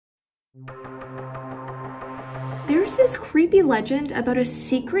There's this creepy legend about a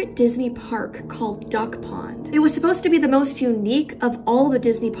secret Disney park called Duck Pond. It was supposed to be the most unique of all the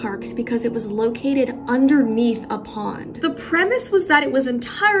Disney parks because it was located underneath a pond. The premise was that it was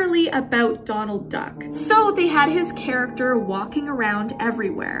entirely about Donald Duck. So they had his character walking around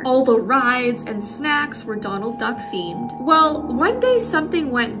everywhere. All the rides and snacks were Donald Duck themed. Well, one day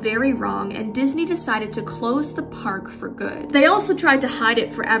something went very wrong and Disney decided to close the park for good. They also tried to hide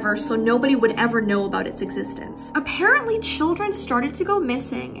it forever so nobody would ever know about its existence. Apparently, children started to go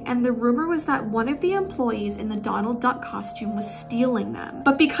missing, and the rumor was that one of the employees in the Donald Duck costume was stealing them.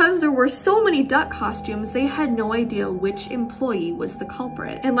 But because there were so many duck costumes, they had no idea which employee was the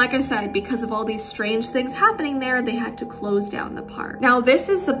culprit. And like I said, because of all these strange things happening there, they had to close down the park. Now, this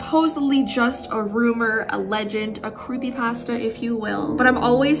is supposedly just a rumor, a legend, a creepypasta, if you will. But I'm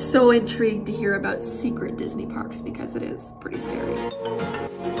always so intrigued to hear about secret Disney parks because it is pretty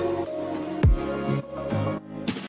scary.